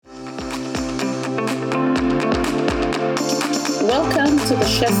to the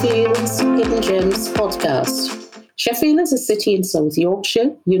Sheffield's Hidden Gems podcast. Sheffield is a city in South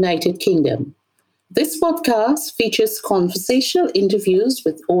Yorkshire, United Kingdom. This podcast features conversational interviews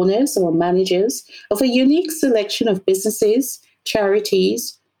with owners or managers of a unique selection of businesses,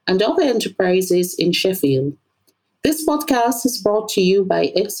 charities, and other enterprises in Sheffield. This podcast is brought to you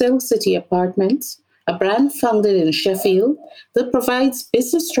by Excel City Apartments, a brand founded in Sheffield that provides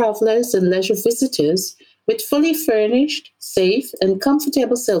business travelers and leisure visitors with fully furnished, safe, and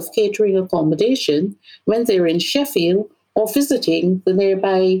comfortable self-catering accommodation when they're in Sheffield or visiting the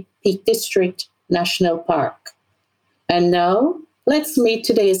nearby Peak District National Park. And now, let's meet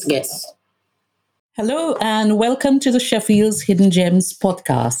today's guest. Hello, and welcome to the Sheffield's Hidden Gems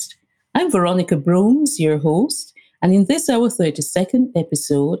podcast. I'm Veronica Brooms, your host, and in this our 32nd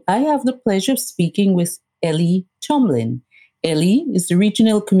episode, I have the pleasure of speaking with Ellie Tomlin. Ellie is the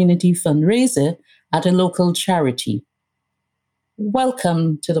regional community fundraiser at a local charity.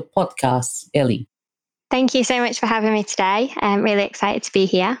 Welcome to the podcast, Ellie. Thank you so much for having me today. I'm really excited to be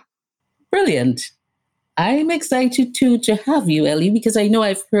here. Brilliant. I'm excited too to have you, Ellie, because I know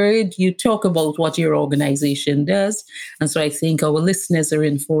I've heard you talk about what your organization does, and so I think our listeners are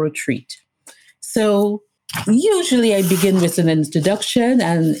in for a treat. So usually I begin with an introduction,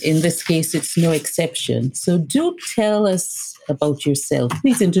 and in this case, it's no exception. So do tell us about yourself.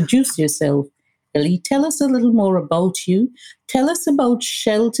 Please introduce yourself, Ellie. Tell us a little more about you. Tell us about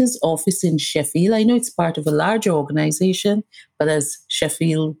Shelter's office in Sheffield. I know it's part of a larger organization, but as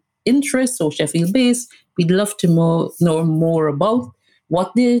Sheffield interests or Sheffield base, we'd love to know more about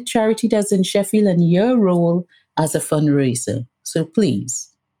what the charity does in Sheffield and your role as a fundraiser. So please,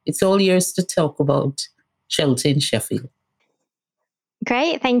 it's all yours to talk about Shelter in Sheffield.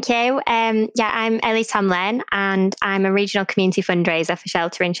 Great, thank you. I'm Ellie Tomlin, and I'm a regional community fundraiser for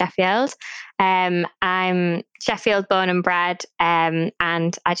Shelter in Sheffield. I'm Sheffield born and bred, and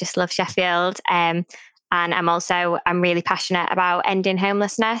I just love Sheffield. And I'm really passionate about ending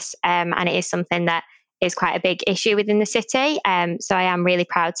homelessness, and it is something that is quite a big issue within the city. So I am really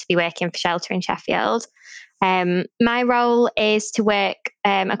proud to be working for Shelter in Sheffield. My role is to work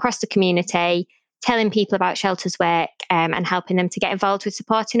across the community, telling people about Shelter's work and helping them to get involved with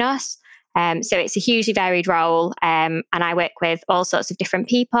supporting us. So it's a hugely varied role, and I work with all sorts of different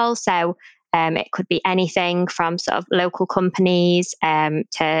people. So it could be anything from sort of local companies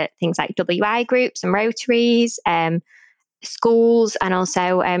to things like WI groups and Rotaries, schools, and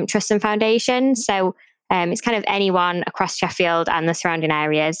also trusts and foundations. So it's kind of anyone across Sheffield and the surrounding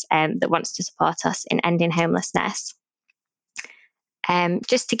areas that wants to support us in ending homelessness.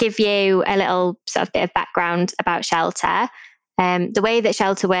 Just to give you a little sort of bit of background about Shelter, the way that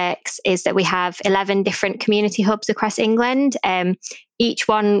Shelter works is that we have 11 different community hubs across England. Each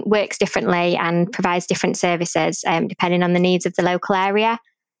one works differently and provides different services depending on the needs of the local area.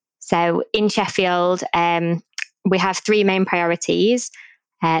 So in Sheffield, we have three main priorities.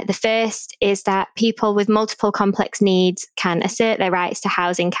 The first is that people with multiple complex needs can assert their rights to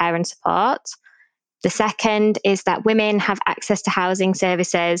housing, care and support. The second is that women have access to housing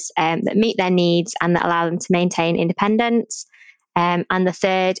services that meet their needs and that allow them to maintain independence. And the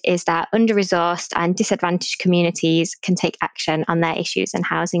third is that under-resourced and disadvantaged communities can take action on their issues and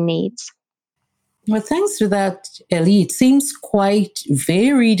housing needs. Well, thanks for that, Ellie. It seems quite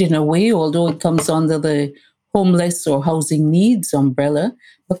varied in a way, although it comes under the homeless or housing needs umbrella,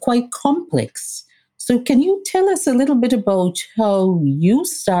 but quite complex. So can you tell us a little bit about how you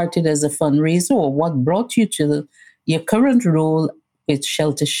started as a fundraiser or what brought you to your current role with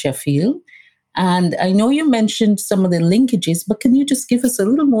Shelter Sheffield? And I know you mentioned some of the linkages, but can you just give us a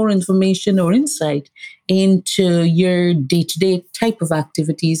little more information or insight into your day-to-day type of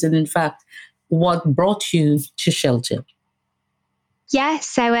activities and, in fact, what brought you to Shelter? Yeah,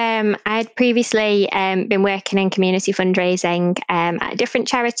 so I'd previously been working in community fundraising at a different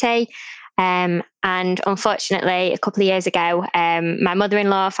charity. And unfortunately, a couple of years ago, my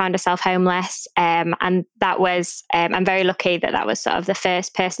mother-in-law found herself homeless. And that was, I'm very lucky that was sort of the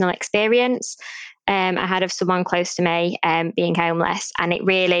first personal experience I had of someone close to me being homeless. And it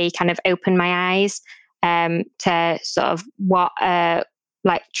really kind of opened my eyes to sort of what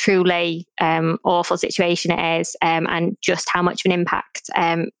truly awful situation it is and just how much of an impact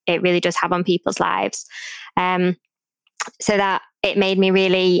it really does have on people's lives. So that it made me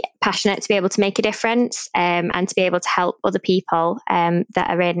really passionate to be able to make a difference and to be able to help other people that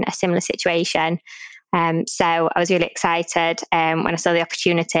are in a similar situation. So I was really excited when I saw the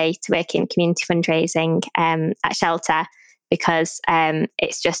opportunity to work in community fundraising at Shelter, because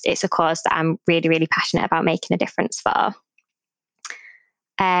it's a cause that I'm really, really passionate about making a difference for.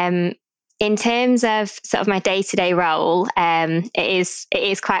 In terms of sort of my day-to-day role, it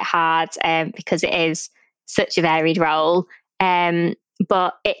is quite hard because it is such a varied role.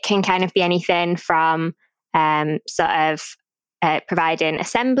 But it can kind of be anything from sort of providing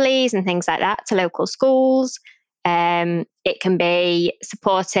assemblies and things like that to local schools. It can be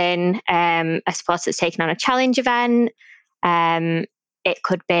supporting a supporter that's taken on a challenge event. It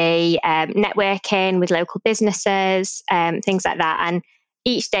could be networking with local businesses, things like that. And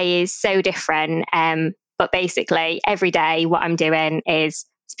each day is so different. But basically, every day, what I'm doing is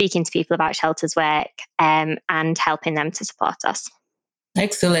speaking to people about Shelter's work and helping them to support us.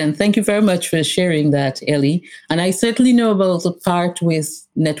 Excellent. Thank you very much for sharing that, Ellie. And I certainly know about the part with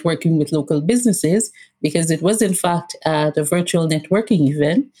networking with local businesses because it was, in fact, at a virtual networking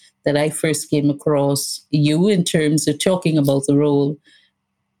event that I first came across you in terms of talking about the role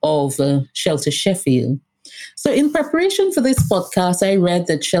of Shelter Sheffield. So, in preparation for this podcast, I read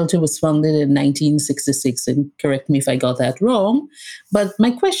that Shelter was founded in 1966, and correct me if I got that wrong. But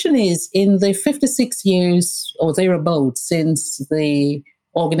my question is, in the 56 years or thereabouts since the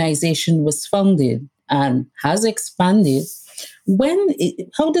organization was founded and has expanded,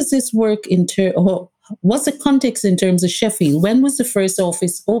 how does this work what's the context in terms of Sheffield? When was the first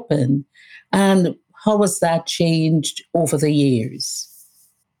office opened, and how has that changed over the years?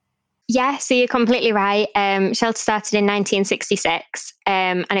 Yeah, so you're completely right. Shelter started in 1966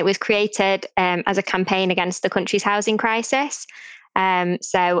 and it was created as a campaign against the country's housing crisis.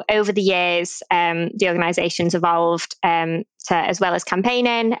 So over the years, the organisation's evolved to, as well as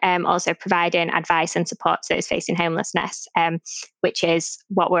campaigning, also providing advice and support to those facing homelessness, which is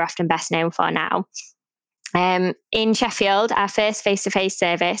what we're often best known for now. In Sheffield, our first face-to-face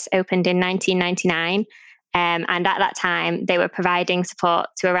service opened in 1999. And at that time, they were providing support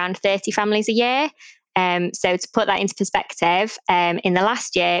to around 30 families a year. So to put that into perspective, in the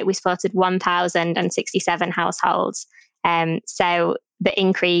last year, we supported 1,067 households. So the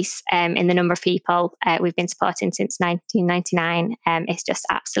increase in the number of people we've been supporting since 1999 is just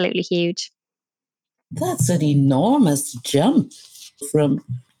absolutely huge. That's an enormous jump from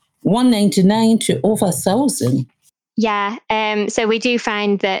 199 to over 1,000. Yeah, so we do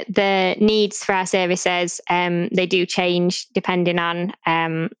find that the needs for our services, they do change depending on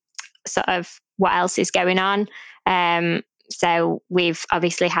sort of what else is going on. So we've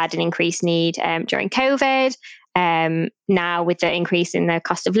obviously had an increased need during COVID. Now with the increase in the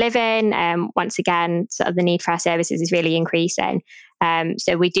cost of living, once again, sort of the need for our services is really increasing.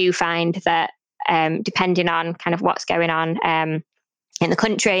 So we do find that depending on kind of what's going on in the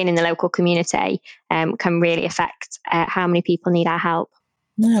country and in the local community can really affect how many people need our help.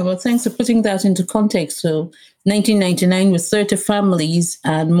 Yeah, well, thanks for putting that into context. So 1999 was 30 families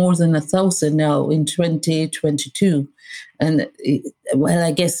and more than 1,000 now in 2022. And well,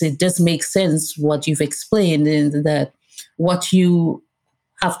 I guess it does make sense what you've explained in that what you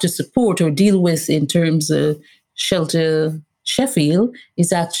have to support or deal with in terms of Shelter Sheffield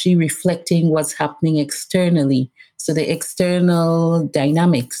is actually reflecting what's happening externally. So the external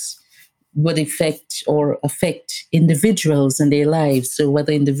dynamics would affect individuals and their lives. So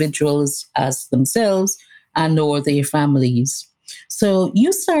whether individuals as themselves and or their families. So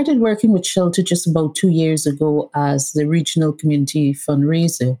you started working with Shelter just about 2 years ago as the regional community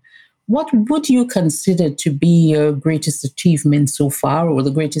fundraiser. What would you consider to be your greatest achievement so far, or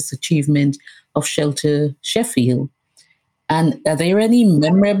the greatest achievement of Shelter Sheffield? And are there any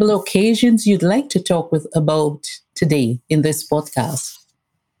memorable occasions you'd like to talk about today in this podcast?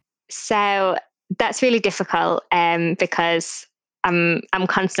 So that's really difficult because I'm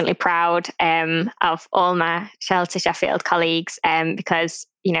constantly proud of all my Shelter Sheffield colleagues because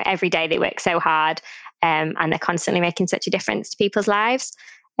every day they work so hard and they're constantly making such a difference to people's lives.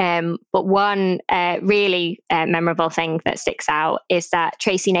 But one really memorable thing that sticks out is that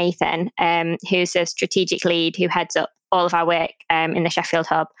Tracy Nathan, who's a strategic lead who heads up all of our work in the Sheffield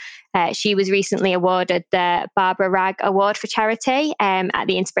Hub, she was recently awarded the Barbara Ragg Award for Charity at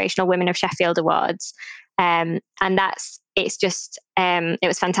the Inspirational Women of Sheffield Awards. And it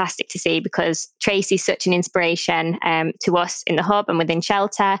was fantastic to see because Tracy's such an inspiration to us in the Hub and within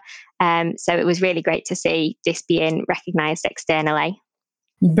Shelter. So it was really great to see this being recognised externally.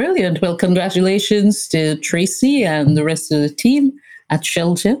 Brilliant. Well, congratulations to Tracy and the rest of the team at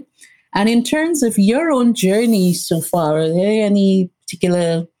Shelter. And in terms of your own journey so far, are there any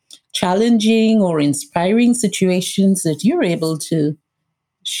particular challenging or inspiring situations that you're able to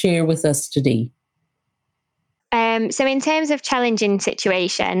share with us today? So in terms of challenging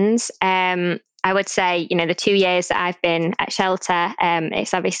situations, I would say, the 2 years that I've been at Shelter,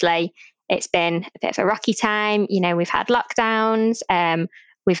 it's been a bit of a rocky time. We've had lockdowns.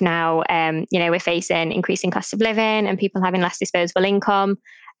 we've now, we're facing increasing cost of living and people having less disposable income.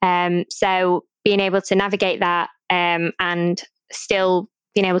 So being able to navigate that and still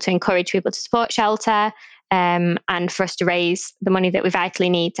being able to encourage people to support shelter and for us to raise the money that we vitally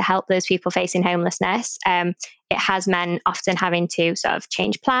need to help those people facing homelessness, it has meant often having to sort of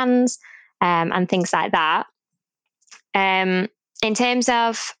change plans and things like that. In terms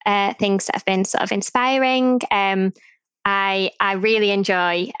of things that have been sort of inspiring, I really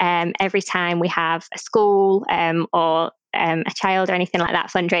enjoy every time we have a school or a child or anything like that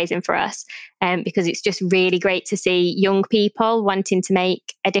fundraising for us, because it's just really great to see young people wanting to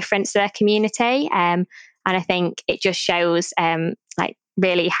make a difference to their community. And I think it just shows like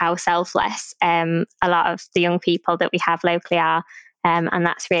really how selfless a lot of the young people that we have locally are. And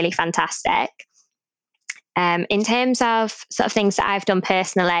that's really fantastic. In terms of sort of things that I've done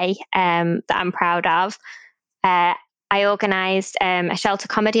personally that I'm proud of, I organised a shelter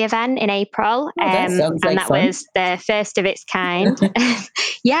comedy event in April, that sounds like and that fun. was the first of its kind.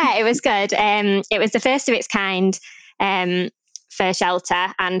 Yeah, it was good. It was the first of its kind for Shelter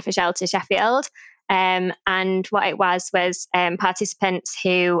and for Shelter Sheffield. And what it was participants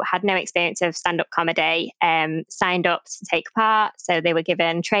who had no experience of stand-up comedy signed up to take part. So they were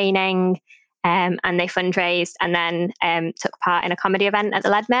given training and they fundraised and then took part in a comedy event at the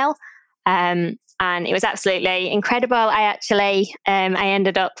Lead Mill. And it was absolutely incredible. I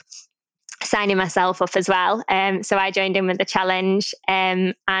ended up signing myself up as well. So I joined in with the challenge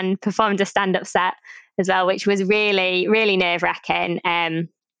and performed a stand-up set as well, which was really, really nerve-wracking.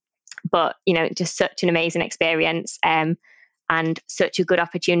 But, just such an amazing experience and such a good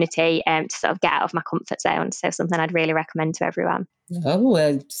opportunity to sort of get out of my comfort zone. So something I'd really recommend to everyone. Oh,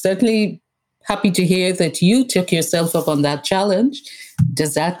 well, certainly happy to hear that you took yourself up on that challenge.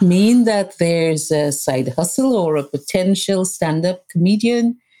 Does that mean that there's a side hustle or a potential stand-up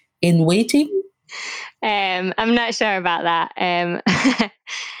comedian in waiting? I'm not sure about that.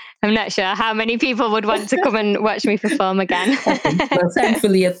 I'm not sure how many people would want to come and watch me perform again. Well,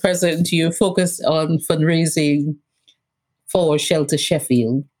 thankfully, at present, you focus on fundraising for Shelter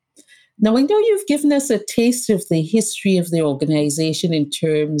Sheffield. Now, I know you've given us a taste of the history of the organization in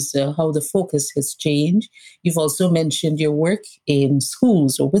terms of how the focus has changed. You've also mentioned your work in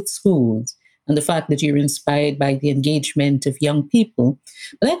schools or with schools and the fact that you're inspired by the engagement of young people.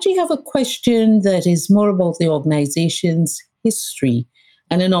 But I actually have a question that is more about the organization's history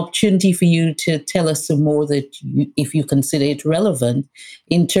and an opportunity for you to tell us some more if you consider it relevant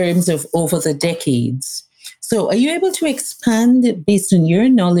in terms of over the decades. So are you able to expand, based on your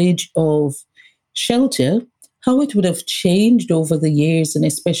knowledge of Shelter, how it would have changed over the years and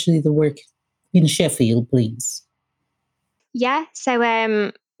especially the work in Sheffield, please? Yeah, so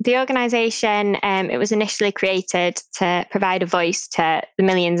the organisation, it was initially created to provide a voice to the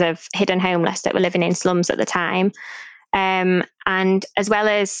millions of hidden homeless that were living in slums at the time. And as well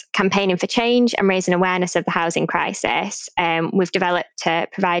as campaigning for change and raising awareness of the housing crisis, we've developed to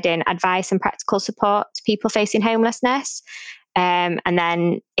providing advice and practical support to people facing homelessness. And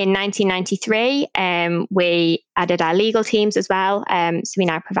then in 1993, we added our legal teams as well. So we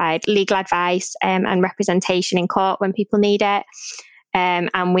now provide legal advice and representation in court when people need it.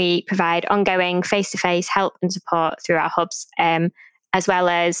 And we provide ongoing face-to-face help and support through our hubs, as well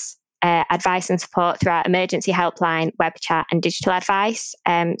as advice and support through our emergency helpline, web chat and digital advice,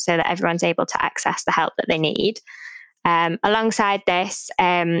 so that everyone's able to access the help that they need. Alongside this,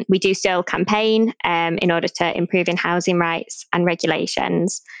 we do still campaign in order to improve in housing rights and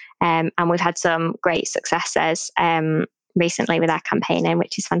regulations. And we've had some great successes recently with our campaigning,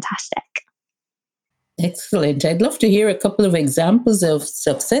 which is fantastic. Excellent. I'd love to hear a couple of examples of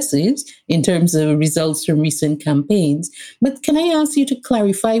successes in terms of results from recent campaigns. But can I ask you to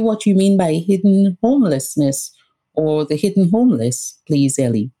clarify what you mean by hidden homelessness or the hidden homeless, please,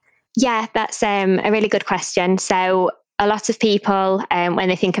 Ellie? Yeah, that's a really good question. So a lot of people, when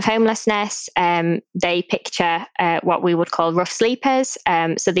they think of homelessness, they picture what we would call rough sleepers.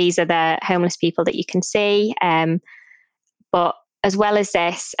 So these are the homeless people that you can see. But as well as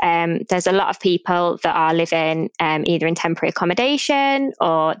this, there's a lot of people that are living either in temporary accommodation,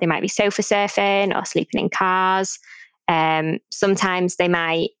 or they might be sofa surfing or sleeping in cars. Sometimes they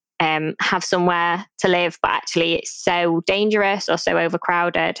might have somewhere to live, but actually it's so dangerous or so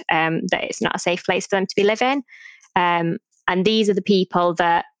overcrowded that it's not a safe place for them to be living. And these are the people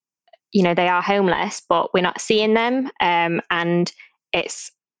that, they are homeless, but we're not seeing them. And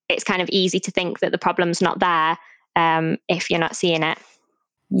it's kind of easy to think that the problem's not there if you're not seeing it.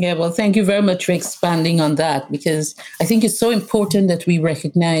 Yeah, well, thank you very much for expanding on that, because I think it's so important that we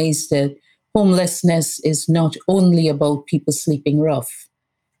recognize that homelessness is not only about people sleeping rough.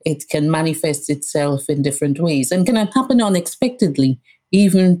 it can manifest itself in different ways and can happen unexpectedly,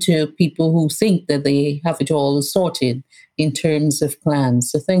 even to people who think that they have it all sorted in terms of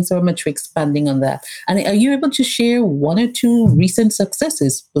plans. So thanks very much for expanding on that. And are you able to share one or two recent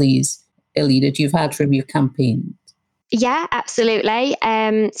successes, please, Ellie, that you've had from your campaign? Yeah, absolutely.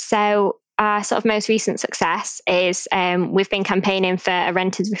 So our sort of most recent success is we've been campaigning for a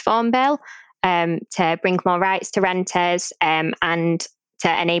renters reform bill to bring more rights to renters and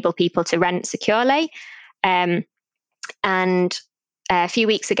to enable people to rent securely. And a few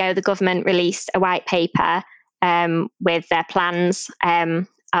weeks ago, the government released a white paper with their plans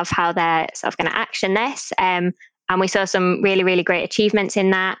of how they're sort of going to action this. And we saw some really, really great achievements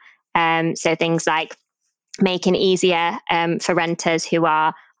in that. So things like making it easier for renters who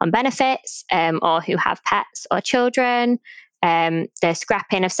are on benefits or who have pets or children. The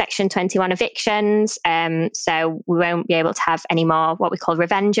scrapping of Section 21 evictions. So we won't be able to have any more what we call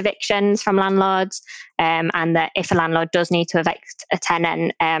revenge evictions from landlords. And that if a landlord does need to evict a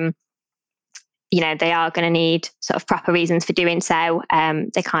tenant, they are going to need sort of proper reasons for doing so.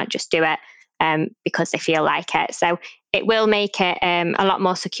 They can't just do it because they feel like it. So it will make it a lot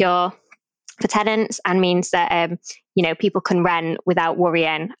more secure for tenants and means that people can rent without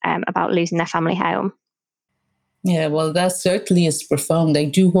worrying about losing their family home. Yeah, well, that certainly is profound. I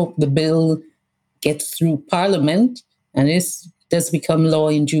do hope the bill gets through Parliament and does become law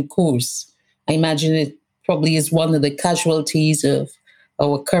in due course. I imagine it probably is one of the casualties of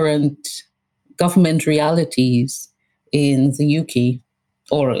our current government realities in the UK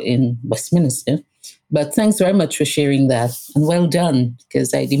or in Westminster. But thanks very much for sharing that, and well done,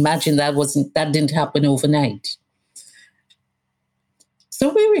 because I'd imagine that didn't happen overnight.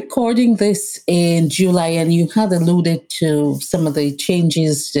 So we're recording this in July, and you had alluded to some of the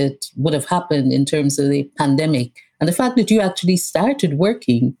changes that would have happened in terms of the pandemic and the fact that you actually started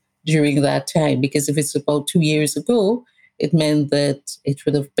working during that time, because if it's about 2 years ago, it meant that it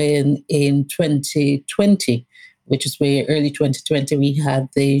would have been in 2020, which is where early 2020 we had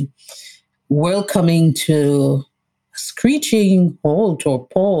the world coming to a screeching halt or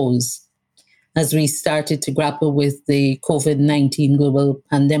pause as we started to grapple with the COVID-19 global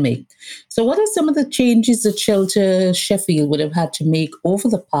pandemic. So what are some of the changes that Shelter Sheffield would have had to make over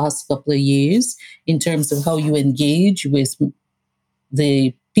the past couple of years in terms of how you engage with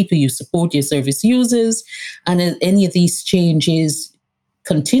the people you support, your service users, and any of these changes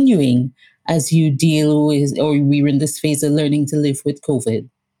continuing as you deal with, or we're in this phase of learning to live with COVID?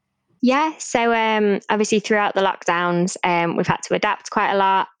 Yeah, so obviously throughout the lockdowns, we've had to adapt quite a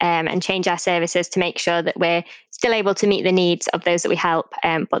lot and change our services to make sure that we're still able to meet the needs of those that we help,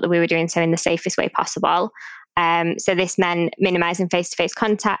 but that we were doing so in the safest way possible. So this meant minimising face-to-face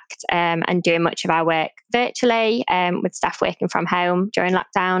contact and doing much of our work virtually with staff working from home during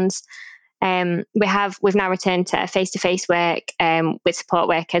lockdowns. We've now returned to face-to-face work with support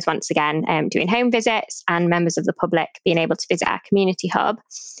workers once again doing home visits and members of the public being able to visit our community hub.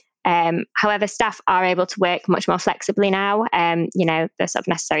 However, staff are able to work much more flexibly now. The sort of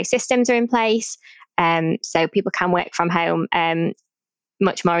necessary systems are in place, so people can work from home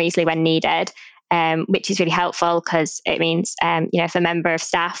much more easily when needed, which is really helpful because it means, if a member of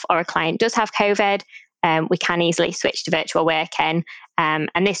staff or a client does have COVID, we can easily switch to virtual working,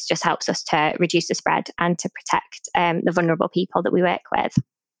 and this just helps us to reduce the spread and to protect the vulnerable people that we work with.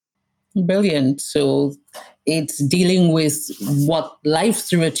 Brilliant. So it's dealing with what life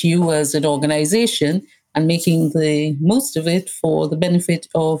threw at you as an organization and making the most of it for the benefit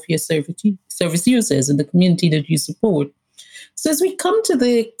of your service users and the community that you support. So as we come to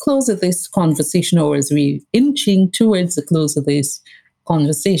the close of this conversation, or as we're inching towards the close of this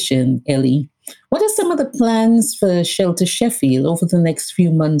conversation, Ellie, what are some of the plans for Shelter Sheffield over the next few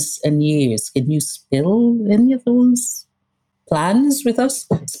months and years? Can you spill any of those plans with us?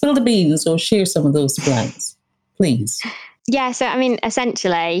 Spill the beans or share some of those plans, please. Yeah, so I mean,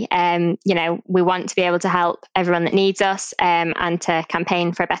 essentially, we want to be able to help everyone that needs us and to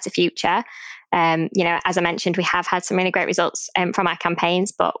campaign for a better future. As I mentioned, we have had some really great results from our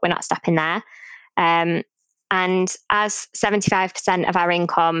campaigns, but we're not stopping there. And as 75% of our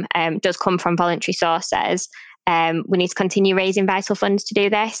income does come from voluntary sources, we need to continue raising vital funds to do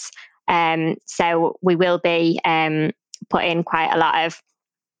this. So we will be putting quite a lot of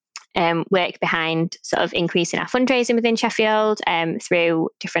work behind sort of increasing our fundraising within Sheffield through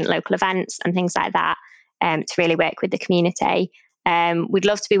different local events and things like that to really work with the community. We'd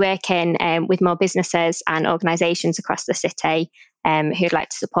love to be working with more businesses and organisations across the city who'd like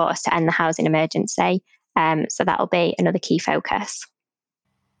to support us to end the housing emergency. So that'll be another key focus.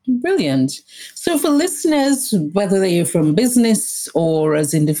 Brilliant. So, for listeners, whether they're from business or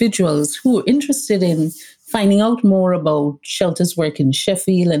as individuals who are interested in finding out more about Shelter's work in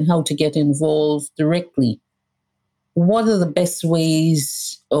Sheffield and how to get involved directly, what are the best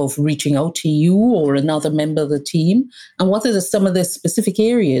ways of reaching out to you or another member of the team? And what are some of the specific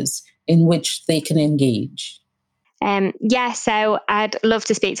areas in which they can engage? So I'd love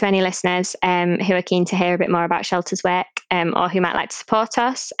to speak to any listeners who are keen to hear a bit more about Shelter's work or who might like to support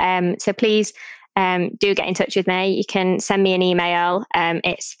us. So please do get in touch with me. You can send me an email.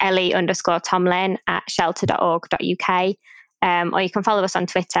 It's ellie_tomlin@shelter.org.uk. Or you can follow us on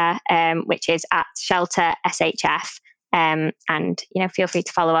Twitter, which is @sheltershf. And, feel free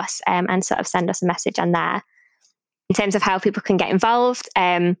to follow us and sort of send us a message on there. In terms of how people can get involved,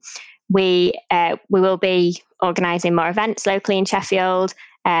 we will be organising more events locally in Sheffield.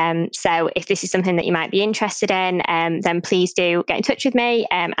 So if this is something that you might be interested in, then please do get in touch with me,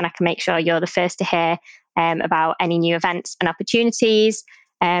 and I can make sure you're the first to hear about any new events and opportunities.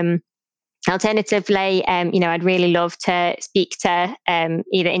 Alternatively, I'd really love to speak to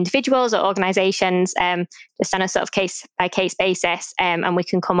either individuals or organisations just on a sort of case by case basis, and we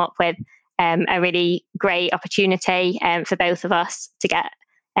can come up with a really great opportunity for both of us to get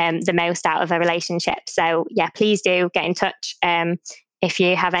the most out of a relationship. So yeah, please do get in touch if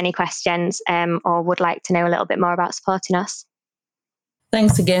you have any questions or would like to know a little bit more about supporting us.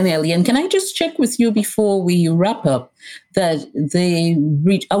 Thanks again, Ellie. And can I just check with you before we wrap up that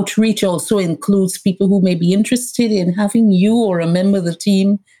the outreach also includes people who may be interested in having you or a member of the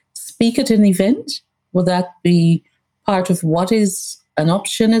team speak at an event? Will that be part of what is an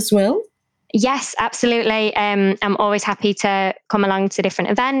option as well? Yes, absolutely. I'm always happy to come along to different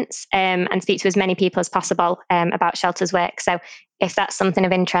events and speak to as many people as possible about Shelter's work. So if that's something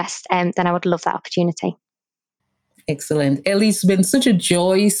of interest, then I would love that opportunity. Excellent. Ellie, it's been such a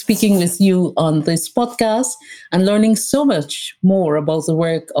joy speaking with you on this podcast and learning so much more about the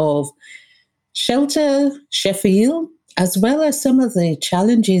work of Shelter Sheffield, as well as some of the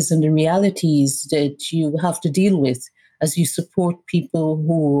challenges and the realities that you have to deal with as you support people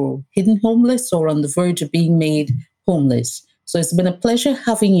who are hidden homeless or on the verge of being made homeless. So it's been a pleasure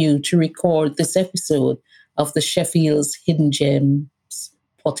having you to record this episode of the Sheffield's Hidden Gems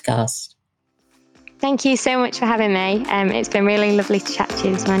podcast. Thank you so much for having me. It's been really lovely to chat to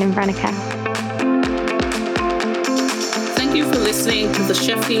you this morning, Veronica. Thank you for listening to the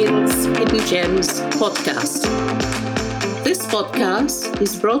Sheffield's Hidden Gems podcast. This podcast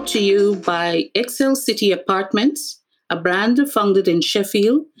is brought to you by Excel City Apartments, a brand founded in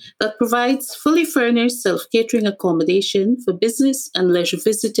Sheffield that provides fully furnished self-catering accommodation for business and leisure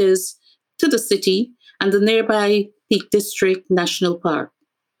visitors to the city and the nearby Peak District National Park.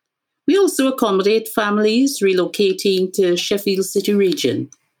 We also accommodate families relocating to Sheffield City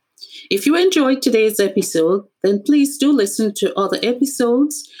region. If you enjoyed today's episode, then please do listen to other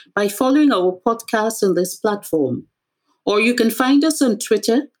episodes by following our podcast on this platform. Or you can find us on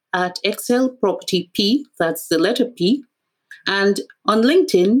Twitter at XLPropertyP, that's the letter P. And on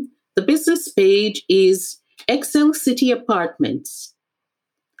LinkedIn, the business page is Excel City Apartments.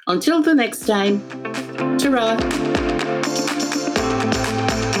 Until the next time, ta-ra!